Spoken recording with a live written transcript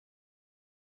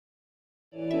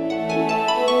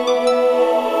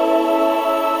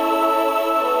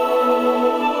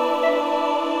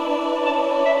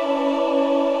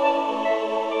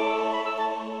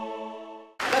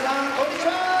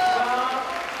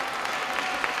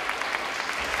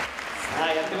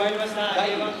まいりました。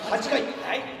第8回。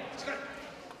はい。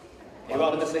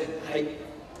A1ですね。はい。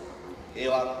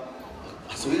A1あ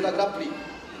そびうたグランプリ。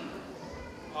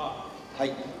はい。はい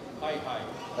はい。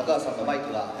中川さんのマイ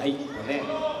クが。はい。ね。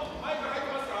マイク入って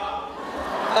ますか。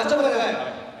あ、ちょっと待ってください。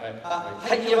あ、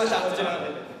はい、入れました。こちらで。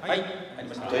はい。入り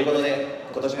ました。ということで、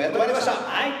今年もやってまいりました。は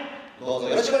い。どうぞ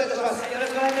よろしくお願いいたします。よろ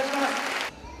しくお願いいたします。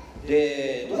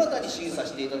で、どなたに審査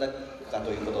していただくかと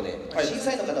いうことで、審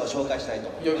査員の方を紹介したいと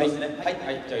思います。はい。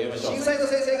はい。じゃあ読みましょう。審査員の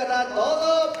先生方、どう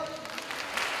ぞ。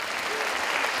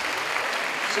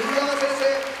新川先生、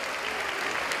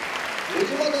藤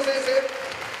本先生、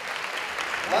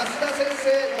増田先生、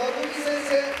信木先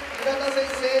生、平田先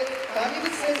生、谷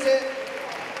口先生、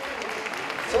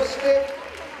そして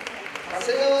長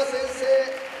谷川先生、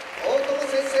大友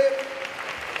先生、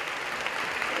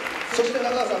そして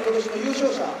中川さん、今年の優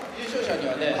勝者に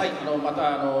はね、はい、ま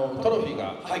たトロフィー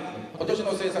が、はい、今年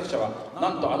の制作者はな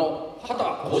んと畑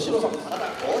大城さんです。畑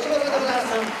大城さんでございま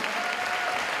す。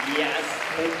いや、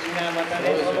素敵なまた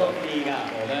ね、トロフィーが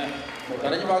もうね、もう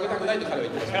誰にもあげたくないって彼は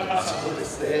言ってました。そうで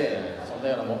すね。そんな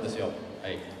ようなもんですよ。は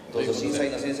い。どうぞ審査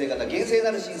員の先生方、厳正な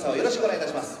る審査をよろしくお願いいた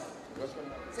します。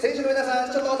選手の皆さ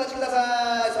ん、ちょっとお立ちくだ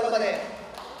さい。その場で。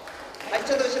はい、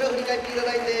ちょっと後ろを振り返っていた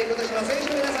だいて、今年の選手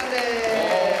の皆さんです。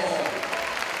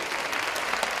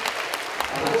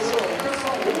お客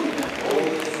さん多いね。多い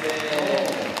ですね。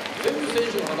全部選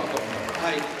手の方だったもんね。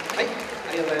はい。はい。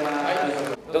ありがとうございま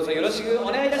す。どうぞよろしくお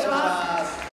願いいたしま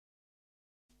す。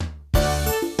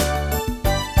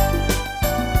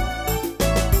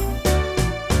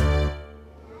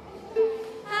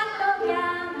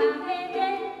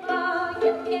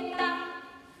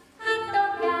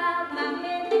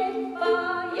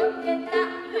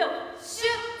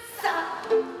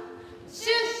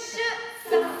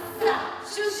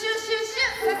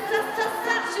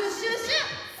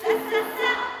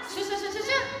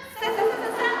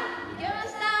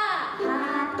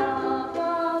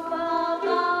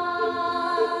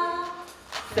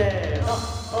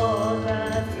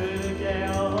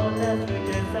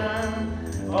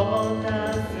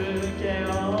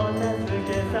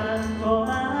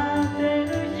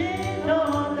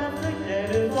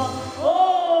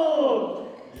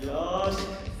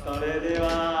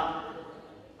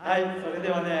それで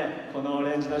はね、このオ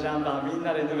レンジのジャンパーみん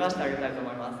なで脱がしてあげたいと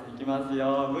思います。いきます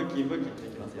よ、ムキムキって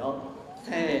いきますよ。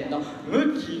せーの、ム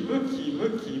キムキム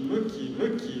キムキ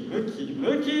ムキムキ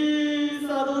ムキ。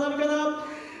さあどうなるかな。わ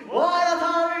ー、やった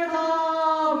ー、見事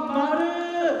丸。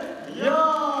よ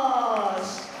ーし、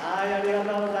はい、ありがと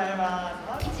うございま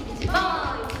す。ピチピチボー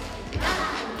イ、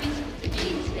ピチピチピチ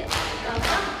ピチでお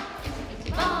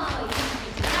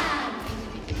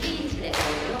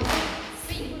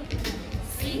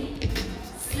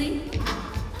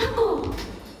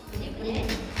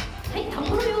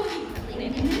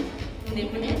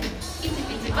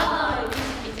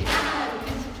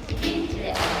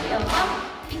よそ。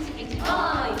ピチピチボー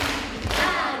イ、ピ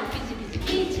チピチピチ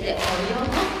ピチでおよ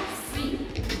そ。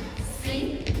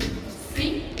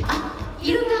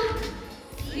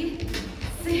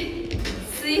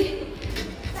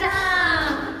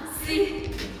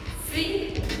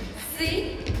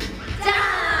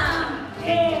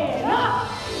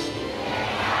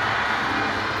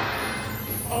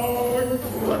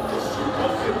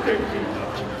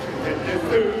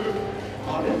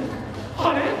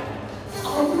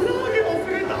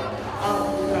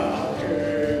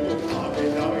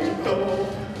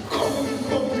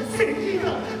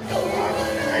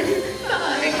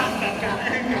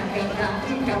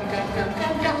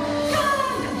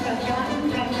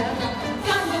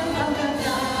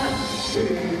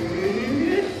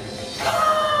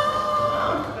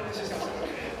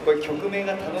これ曲名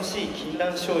が楽しい禁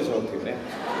断症状というね、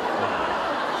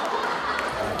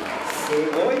す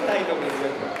ごいタイトルですよ。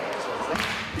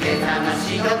目覚ま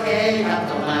し時計が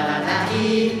止まらない、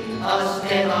押し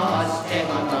ても押しても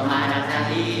止まらな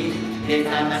い。目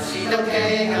覚まし時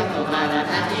計が止まらな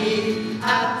い、あ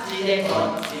っちでこ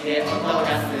っちで音が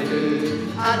する。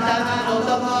頭のと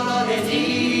ころでじ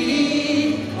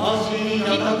ー、お尻の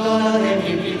ところで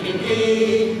ピピピピ、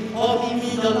お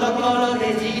耳のところ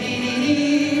でじりり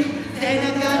り、背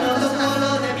中のところ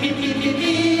でピピピピ、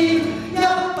や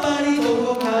っぱりど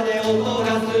こかで音が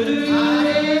する。あれ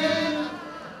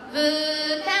豚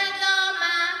のま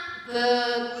ぶ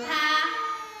た、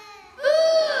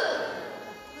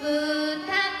豚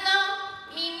の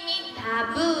耳た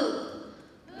ぶ、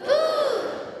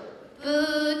豚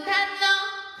の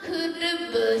くる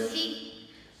ぶし、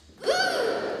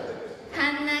鼻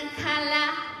から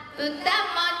豚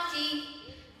餅、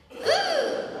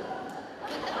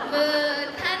豚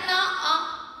の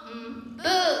おんぶ、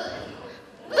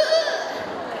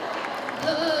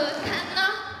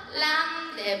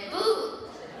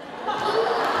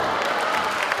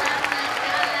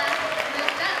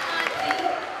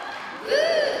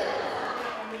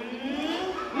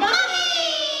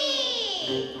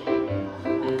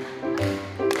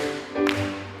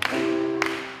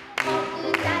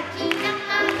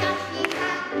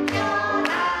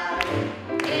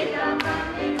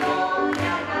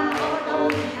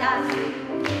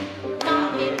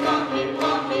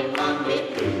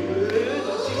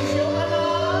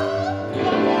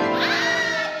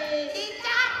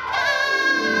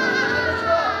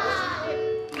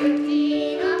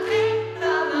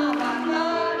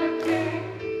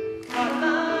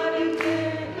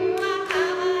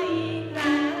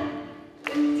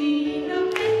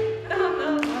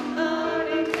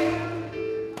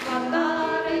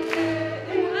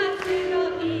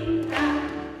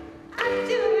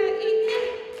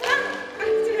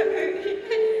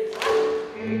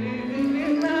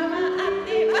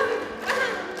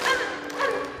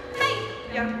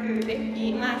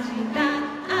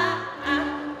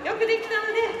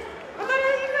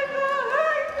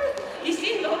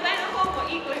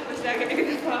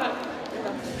元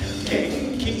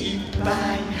気いっぱ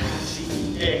い走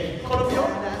って転ぶよ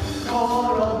転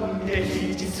んで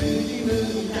肘すりむ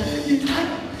いた痛い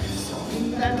そん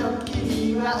な時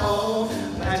にはお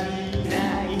まじな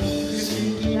い不思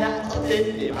議なお手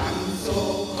で絆創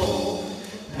膏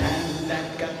なんだ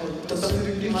かほっとす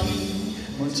る気持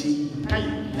ちはい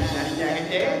なり上げ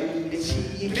て嬉し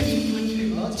い気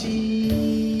持ち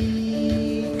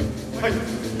はい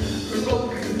動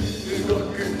く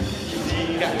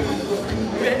肘が動く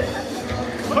上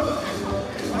はい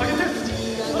上げて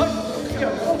はい次は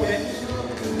ここで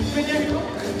上に上げるよ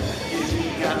肘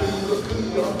が動く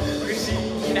よ不思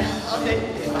議なお手で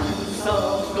絆創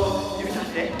膏指立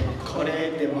てこれ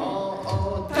でも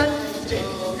タッチグ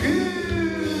ー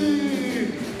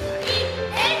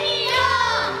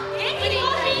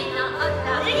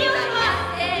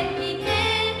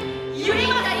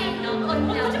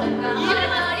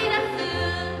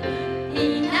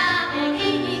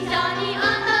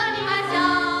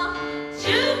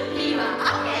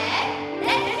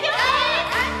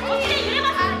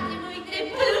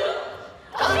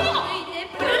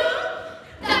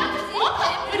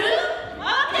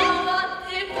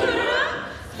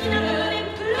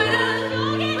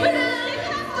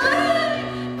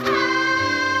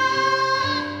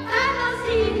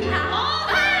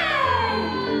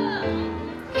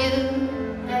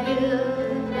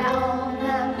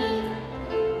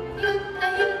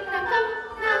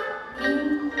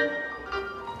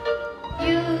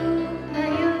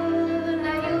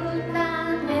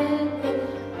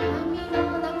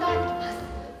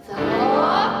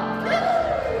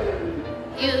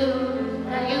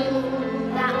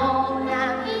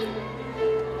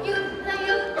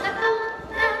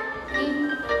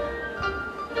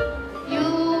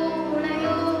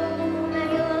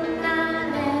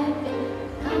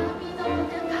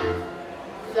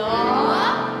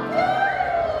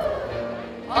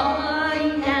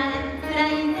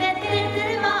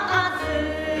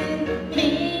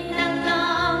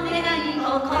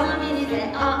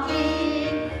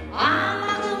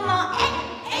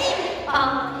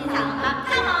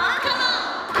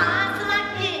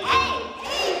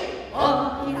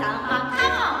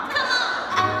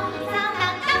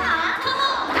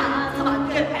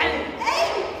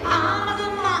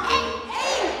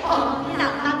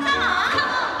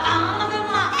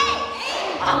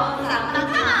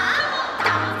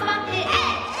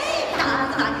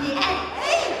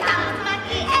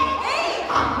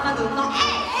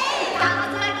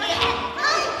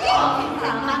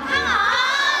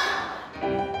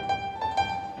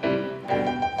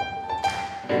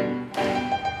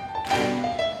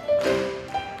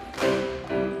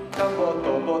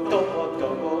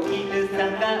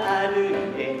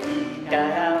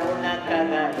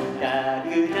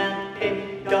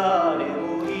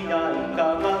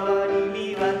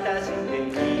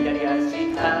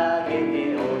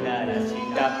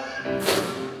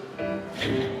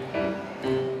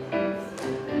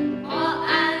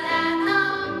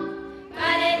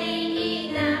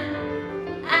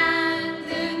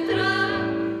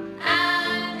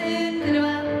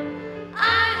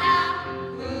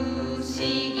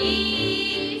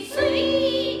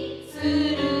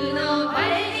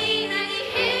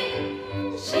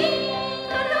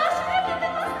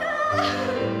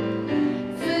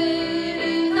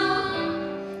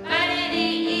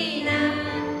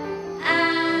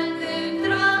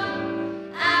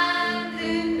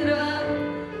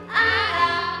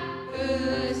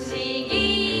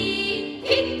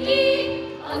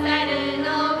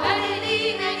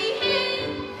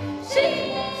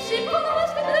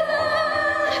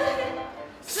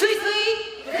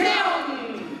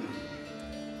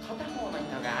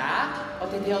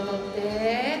手を取っ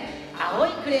て青い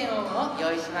クレヨンを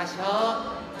用意しましょ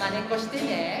う。真似っこして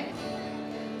ね。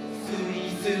スイ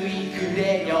スイク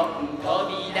レヨン飛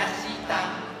び出した、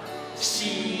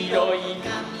白い紙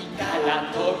か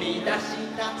ら飛び出し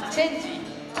た。チェンジ。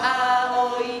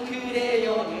青いクレ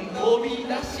ヨン飛び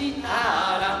出した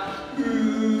ら海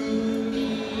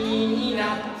に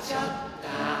なっちゃっ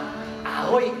た。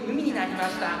青い海になりま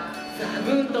した。ザ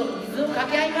ブンと水をか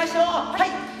け合いましょう。はい、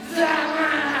ザ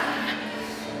ブン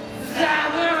ザ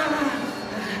ブン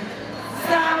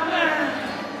ザブン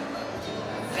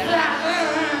ザブ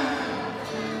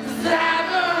ンザ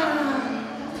ブ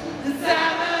ンザ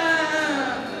ブ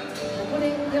ン。ここで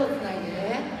手をつないで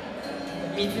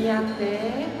見つめ合って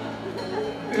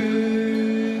海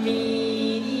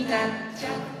になっちゃ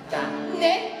ったね。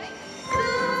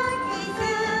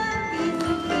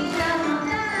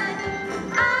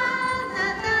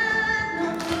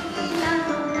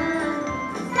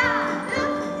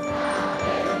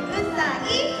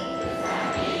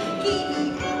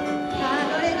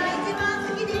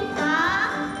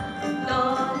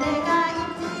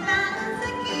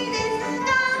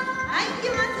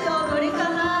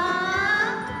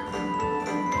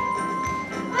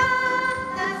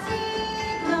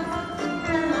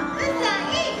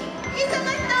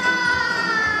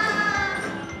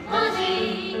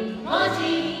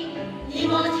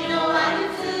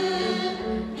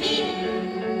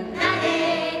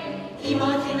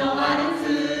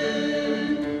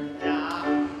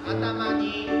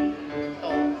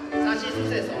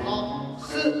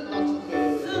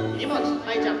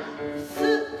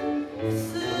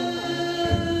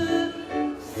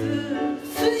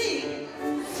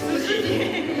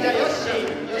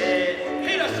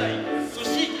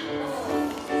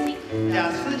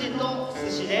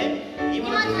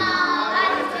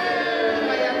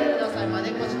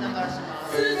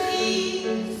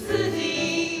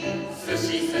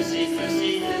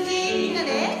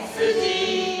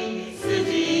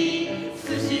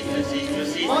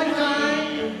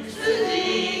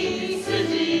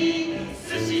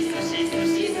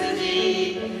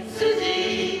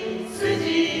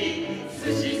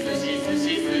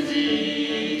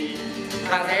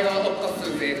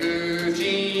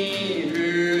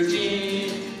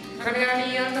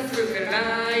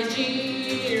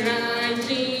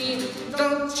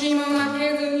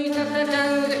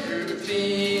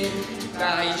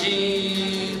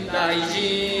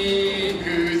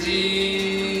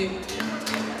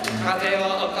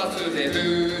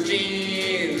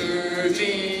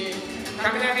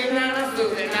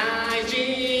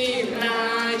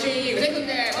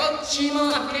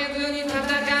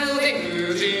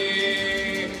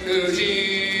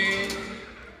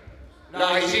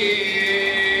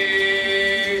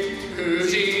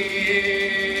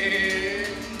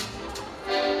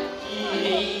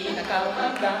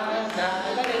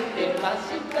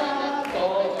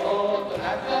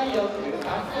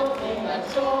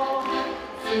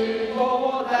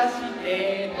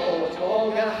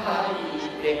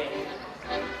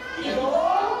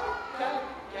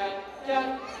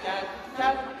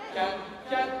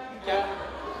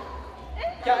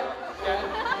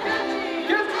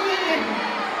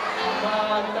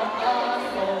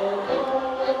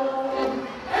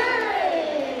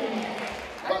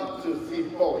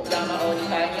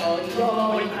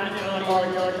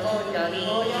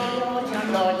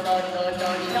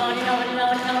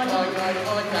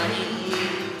下に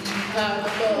角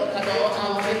と角を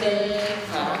合わせて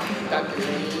三角に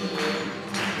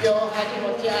両端持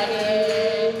ち上げ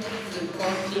少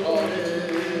し折る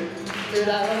裏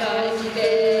返して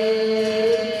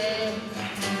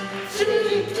スリ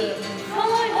ップ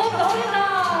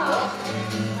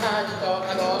端と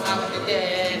角を合わせて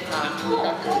三角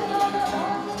に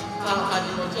端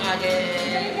持ち上げ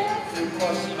少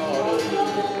し折る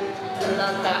裏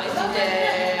返して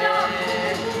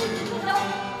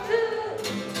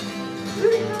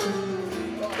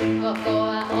ここ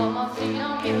は面白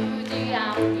いミュージア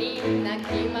ムみんな気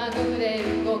まぐれ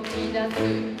動き出す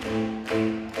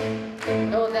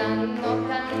ロダンの考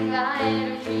える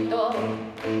人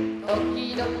時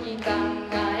々考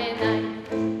えない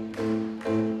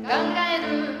考える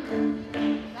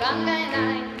考えな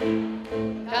い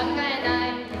考えない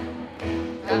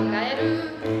考える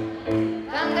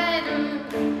考える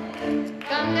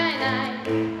考えない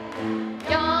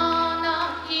今日の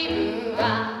気分は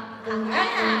考えな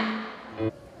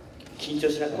い緊張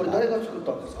しなかった。これ誰が作っ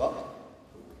たんですか？こ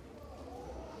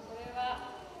れは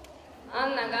ア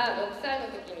ンナが6歳の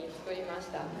時に作りまし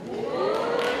た。す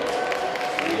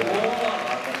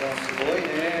ごいね。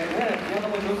ピアノ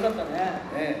も上手だったね。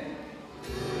ね。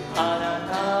あな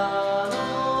たの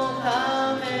た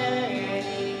め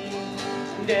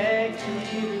にでき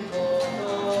ること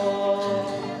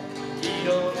いろ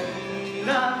んな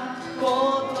こ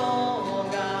と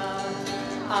が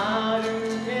ある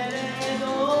けれど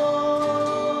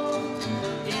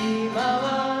今は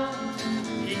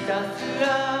ひたすら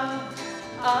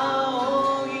仰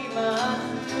ぎます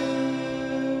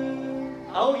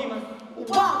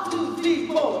ワン、ツー、スリー、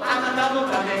フォーあなたの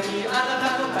ためにあな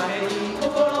たのために心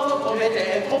を込めて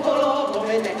心を込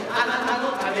めてあなた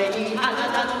のためにあな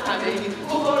たのために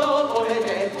心を込め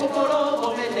て心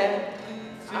を込めて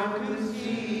尽く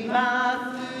しま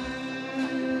す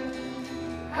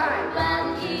ワ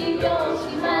ンキー同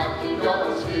士ワンキー同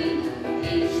士一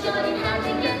緒に弾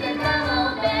けてた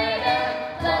もんね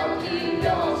ワンキー同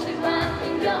士ワンキ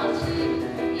ー同士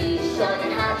一緒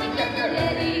に弾けてレ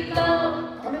ディーゴ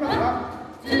ー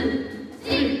ツー、ス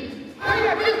リー、早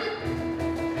く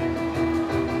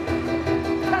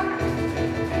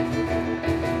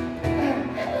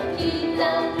ギタ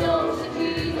ー拍子ギ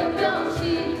ター拍子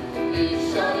一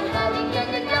緒に弾け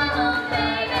てたもんね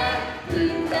ギ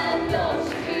ター拍子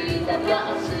ギター拍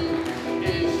子一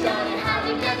緒に弾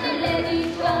けてレディ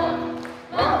ーゴー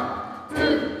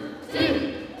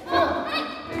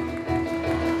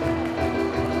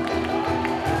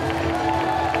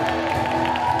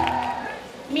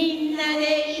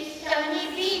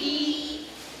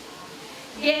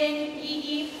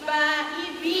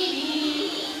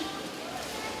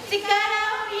力を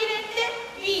入れて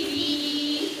ビリ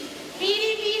ビ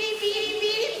リビリビリビ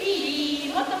リビ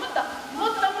リ、もっともっとも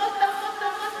っともっともっ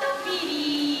ともっとビ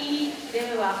リ。で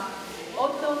は男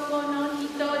の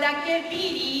人だけビ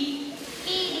リ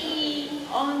ビリ、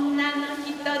女の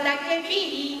人だけビ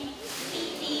リ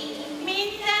ビリ、み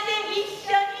んなで一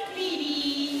緒にビ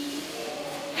リ、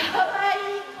かわい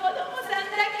い子供さ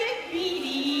んだけビ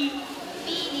リ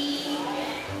ビリ。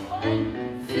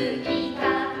スイカ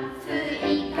スイ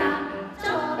カち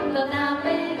ょっと食べ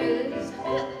る。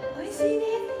おいしいで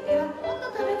す。ではもっと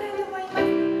食べたいと思います。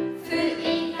ス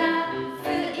イカス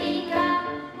イカ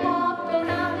もっと食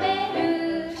べる。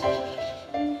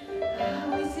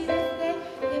おいしいですね。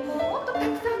でももっとたく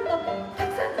さんずっ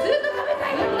と食べた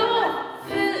いよ。ス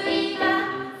イカ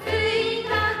スイカ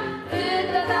ずっ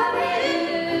と食べる。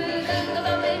ずっと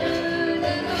食べるずっ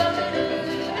と食べる。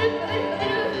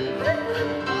お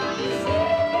いしい。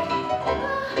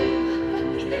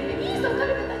見てみ、いい人食べ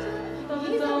るんだじゃん。い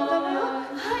い人も食べよう。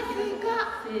はい、スイカ。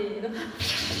せーの。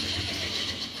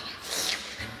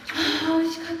美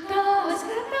味しかった。美味しか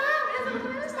った。皆さん食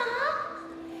べました？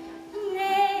ね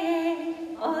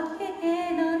えお手手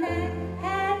の中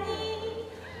に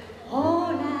ほ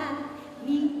ら見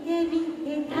て見て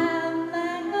卵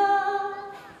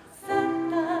そっ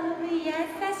と優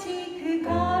しく転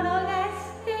が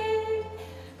して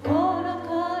コロコ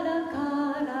ロコ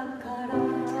ロコロ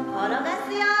転がす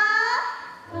よ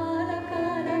コロコ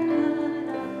ロコロ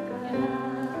コ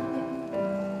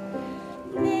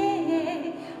ロね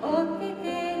えお手手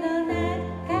の中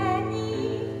に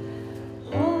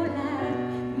ほら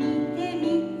見て見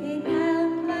て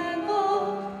卵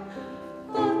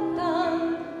ポッと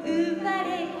生まれ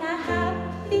たハ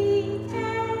ッピーちゃ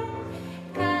ん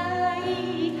かわい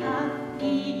いハッピ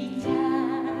ーちゃん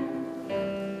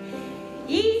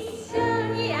一緒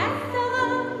に遊ぼ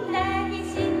う何し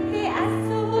て遊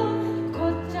ぼうこ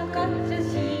ちょこちょし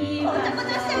ようこちょこ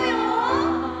ちょしようよ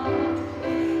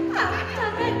カチャ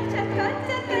カチャカ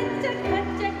チャカチャカ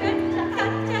チャカチャカ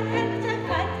チャカチャ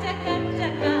カチャカチ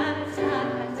ャカチャカ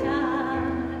チャ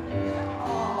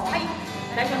はい、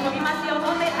最初飛びますよ。飛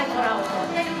んで、はい、空を飛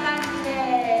んでる感じで。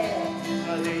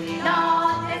風に乗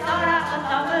って空を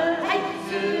飛ぶ。はい、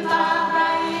スーパーフラ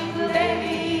イングベビ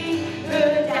ーふ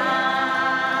ーちゃ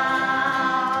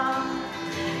ん。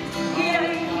広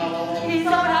い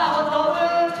空を飛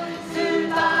ぶ。スー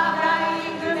パーフライ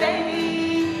ングベビ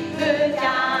ーふーちゃ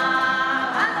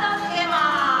ん。マットつけま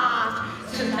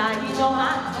す。スタイルのマ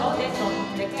ットで飛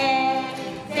んでけ。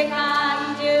世界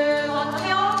中を飛び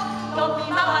よう。飛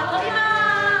び回飛びます。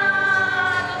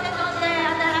飛んで飛んで新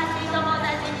しい友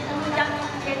達にふーちゃん見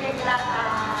つけてくださ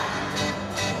い。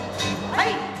はい、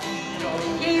広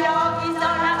い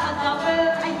空を飛ぶ。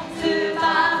はい、スーパ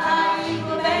ーフライン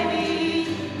グベビー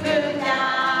ふーちゃ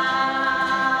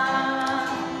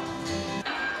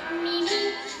ん。耳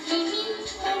耳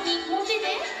もみもんでね。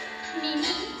耳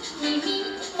耳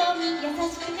もみ優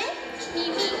しくね。耳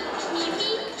耳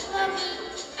もみ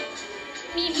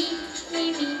耳耳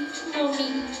もみ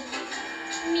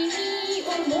耳を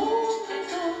もむ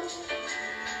と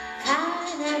体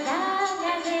が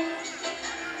ね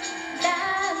だ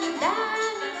んだん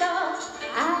と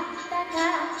あったか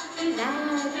くな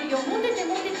るよ。もんでても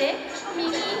んでて耳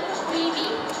耳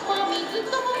もみずっ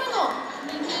ともむの。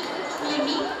耳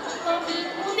耳もみ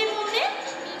もんでもんで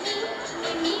耳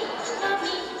耳もみ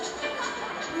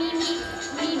耳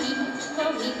耳も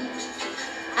み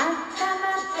あったま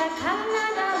った体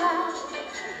は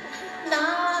な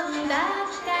んだ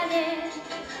かね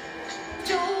調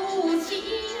子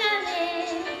がね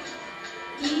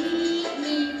いいみ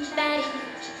たい。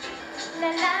ラ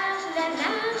ラララ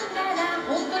ララ本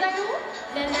当だよ。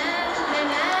ララララ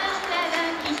ララ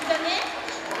きっとね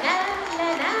ララ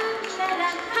ラララ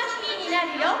ハッピーにな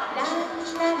るよ。ラ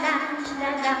ララ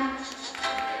ララ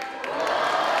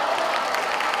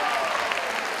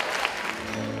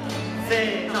せ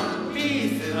ーのピ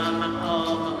ースは魔法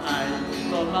の合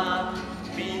言葉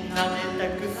みんなでた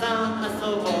くさん遊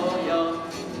ぼうよ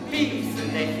ピース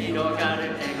で広がる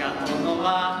笑顔の輪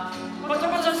こちょ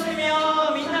こちょしてみよ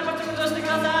うみんなこちょこちょしてく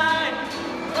ださい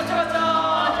こちょこちょ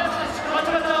こち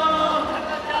ょこちょこちょ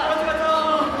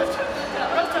こちょ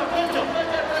こちょこちょ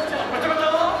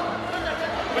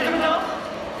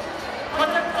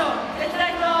できな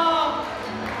い人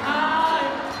は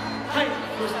い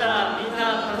そしたらみん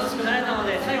な楽しくなれたの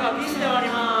で最後はピースで終わり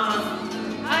ます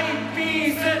はいピ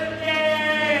ースイエ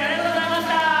ーイありがとうございまし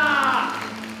た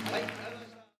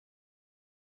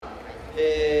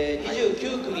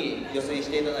29組予選し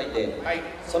ていただいて、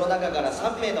その中から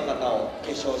3名の方を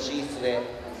決勝進出で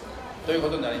というこ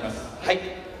とになります。はい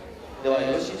では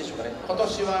よろしいでしょうかね。今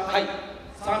年は、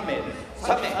3名です。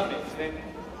3名ですね。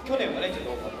去年はねちょっ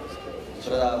と多かったですけど。そ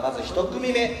れではまず1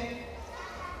組目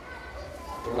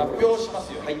発表しま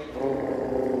すよ。はい。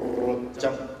じ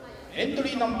ゃん。エントリ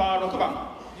ーナンバー6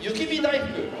番雪見大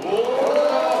福。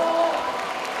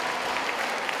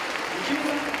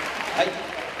はい。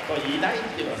これいないっ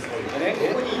ていうのはすごいね。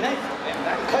ここにいないですよね。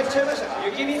帰っちゃいましたか。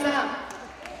ゆきみさん。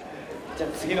じゃあ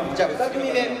次の。じゃあ2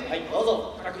組目。はい。どう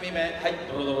ぞ。2組目。はい。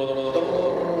ドロドロドロド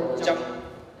ロ。じゃん。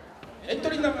エント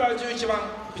リーナンバー11番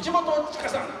藤本千佳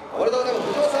さん。おめでとうございます。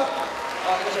藤本さん。あ、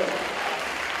いらっしゃい。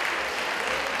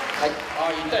はい。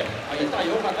あ、いたよ。あ、いた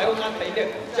よかったよかったい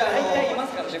て。じゃあ大体いま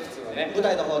すからね普通はね。舞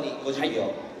台の方にご準備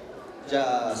を。じ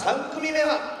ゃあ3組目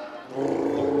は。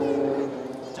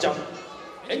じゃん。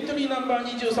エントリーナンバー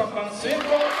23番末っ子。違いま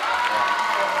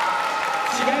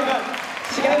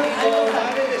す。違います。誰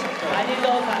でしょうか。谷蔵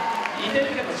さん。似てる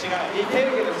けど違う。似て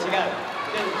るけど違う。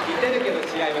似てるけど違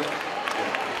います。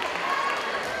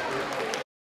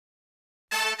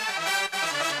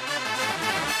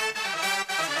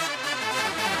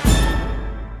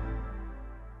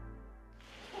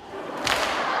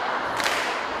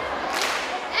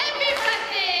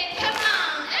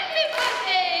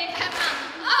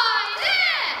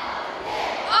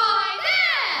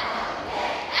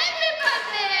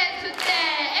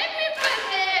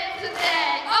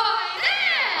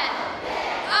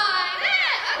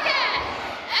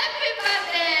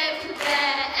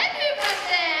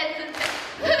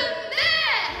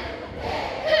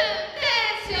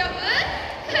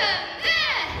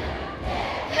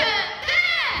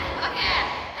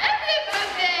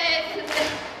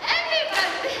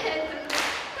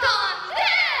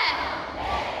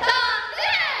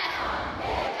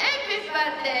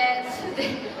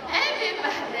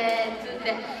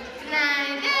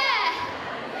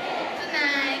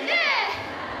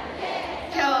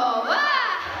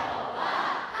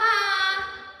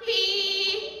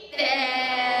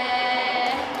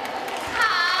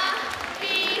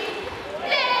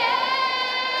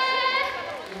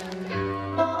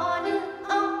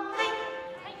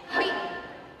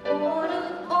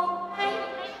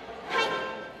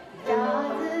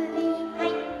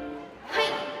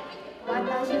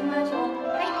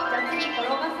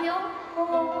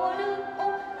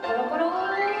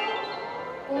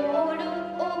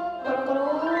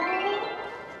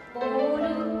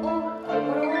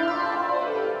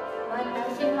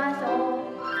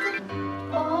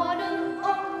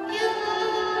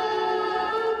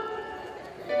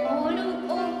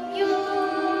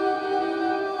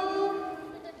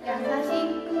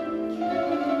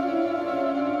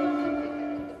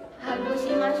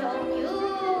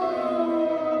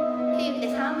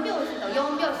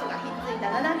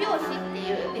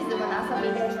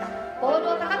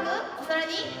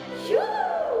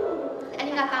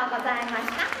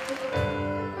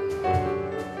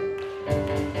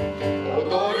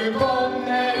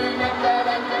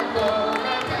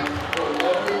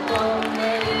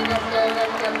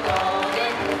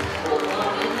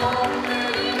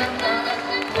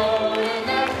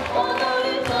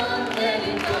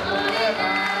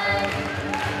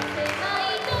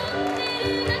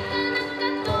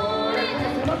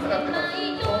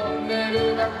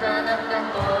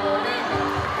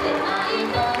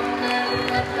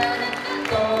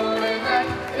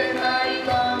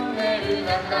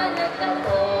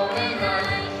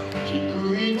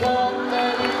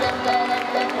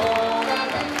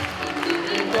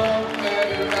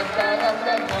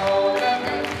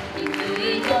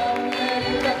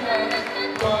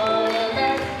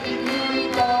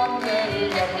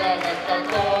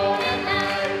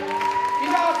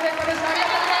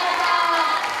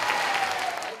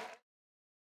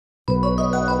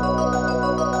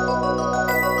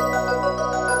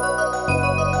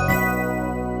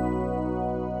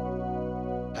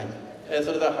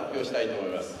それでは発表したいと思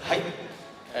います。はい。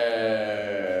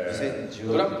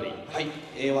2016グランプリ。はい。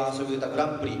A1 あそびうたグラ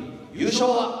ンプリ優勝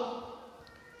は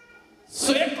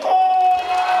末っ子。おめ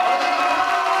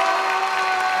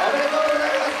でとうござい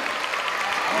ます。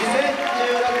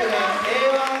2016年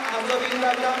A1 あそびう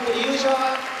たグランプリ優勝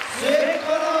は末っ子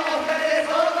のお二人です。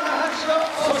大きな拍手を。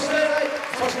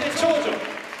そして長女。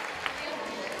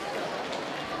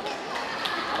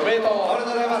おめでとう。おめで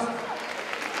とうございます。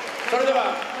それで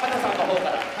は花さんの方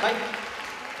から、はい、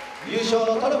優勝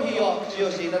のトロフィーを授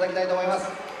与していただきたいと思います。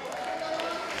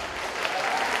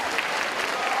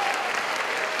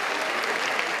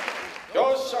表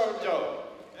彰状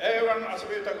A1 あそ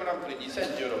びうたグランプリ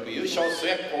2016優勝末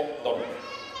っ子殿。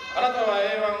あなたは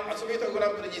A1 あそびうたグ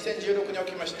ランプリ2016にお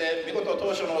きまして見事当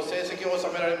初の成績を収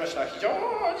められました。非常に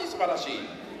素晴らしい。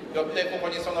よってここ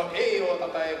にその栄誉をた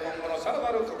たえ、今後のさら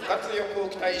なる活躍を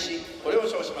期待しご了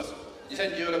承します。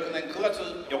2016年9月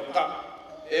4日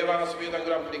A1 あそびうたグ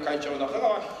ランプリ会長中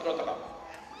川博隆。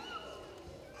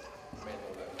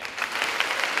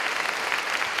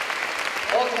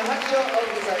大きな拍手をお送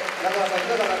りください。中川さん、い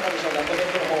かがだったでしょうか、コメン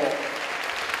トの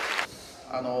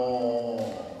方。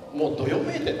もうどよ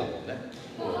めいてたもんね。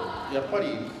やっぱ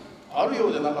りあるよ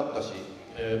うでなかったし、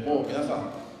もう皆さ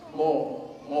ん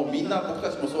もうみんな、僕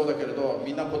たちもそうだけれど、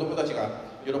みんな子供たちが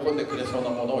喜んでくれそうな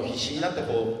ものを必死になって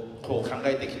こう考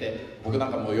えてきて、僕な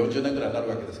んかもう40年ぐらいになる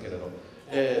わけですけれど、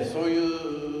そういう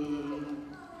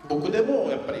僕でも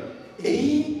やっぱりって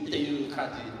いう感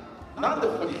じ、なんで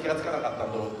ここに気がつかなかった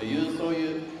んだろうっていう、そう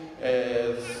いう、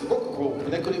すごくこう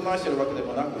くねくり回してるわけで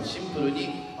もなく、シンプルに、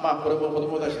これも子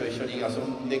供たちと一緒に遊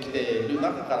んできている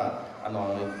中から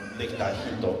できた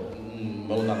ヒント、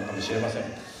ものなのかもしれません。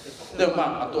でも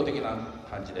圧倒的な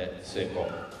感じで成功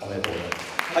おめでとうございま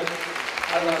す。はい、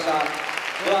ありがとうございました。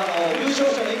では優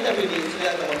勝者のインタビューに移り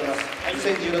たいと思っています。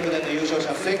2016年の優勝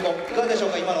者成功、いかがでしょう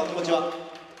か、今のお気持ちは。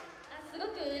すご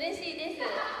く嬉しいです。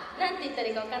なんて言ったら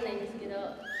いいかわかんないんですけど、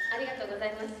ありがとうござ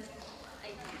います。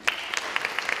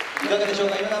いかがでしょう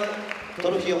か、今の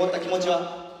トロフィーを持った気持ち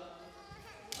は。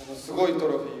すごいト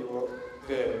ロフィーを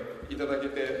でいただけ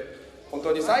て本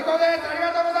当に最高です。あり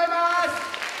がとうございま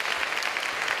す。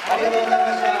ありがとうござい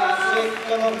ました。末っ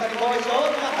子のお二人、もう一度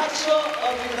大きな拍手をお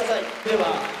送りください。で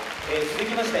は、続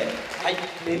きまして、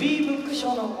ベビーブック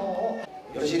賞の方を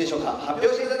よろしいでしょうか、発表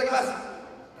していただきます。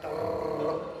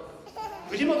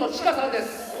藤本千佳さんで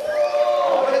す。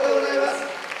おめでとうございます。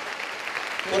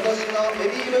今年のベ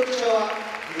ビーブック賞は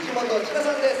藤本千佳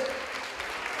さんです。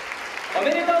お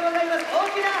めでとうございます。大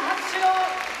きな拍手